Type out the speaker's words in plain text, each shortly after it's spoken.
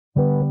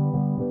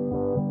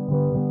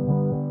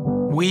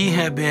We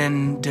have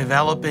been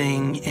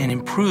developing and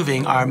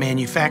improving our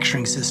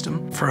manufacturing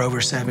system for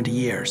over 70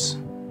 years.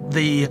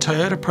 The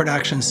Toyota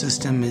production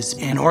system is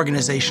an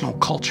organizational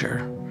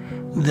culture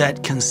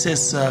that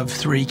consists of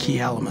 3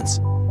 key elements.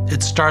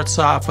 It starts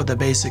off with a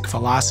basic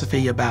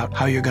philosophy about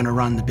how you're going to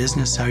run the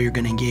business, how you're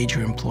going to engage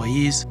your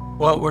employees.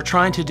 What we're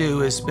trying to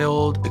do is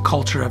build a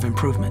culture of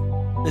improvement.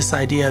 This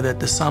idea that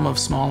the sum of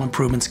small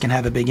improvements can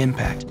have a big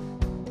impact.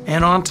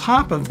 And on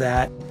top of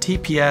that,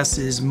 TPS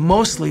is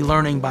mostly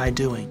learning by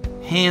doing.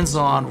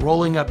 Hands-on,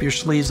 rolling up your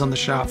sleeves on the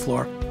shop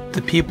floor.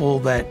 The people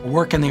that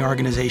work in the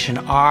organization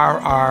are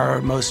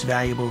our most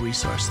valuable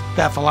resource.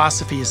 That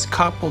philosophy is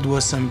coupled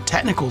with some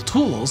technical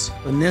tools.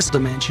 In this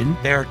dimension,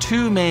 there are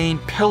 2 main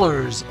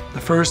pillars.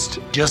 The first,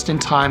 just in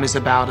time, is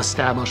about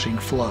establishing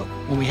flow.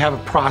 When we have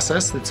a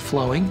process that's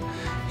flowing,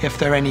 if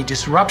there are any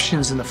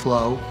disruptions in the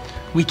flow,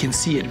 we can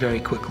see it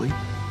very quickly.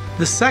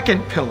 The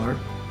second pillar,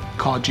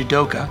 called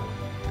judoka,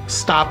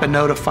 stop and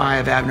notify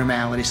of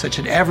abnormalities, such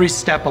that every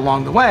step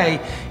along the way,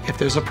 if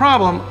there's a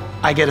problem,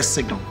 I get a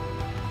signal,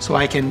 so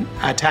I can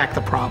attack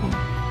the problem.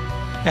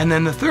 And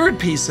then the third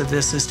piece of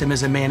this system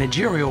is a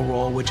managerial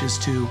role, which is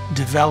to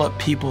develop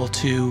people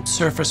to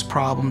surface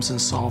problems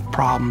and solve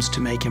problems to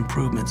make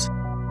improvements.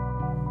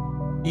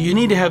 You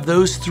need to have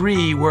those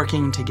 3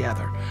 working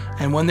together.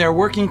 And when they're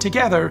working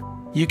together,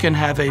 you can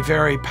have a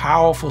very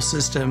powerful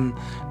system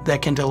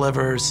that can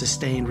deliver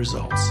sustained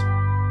results.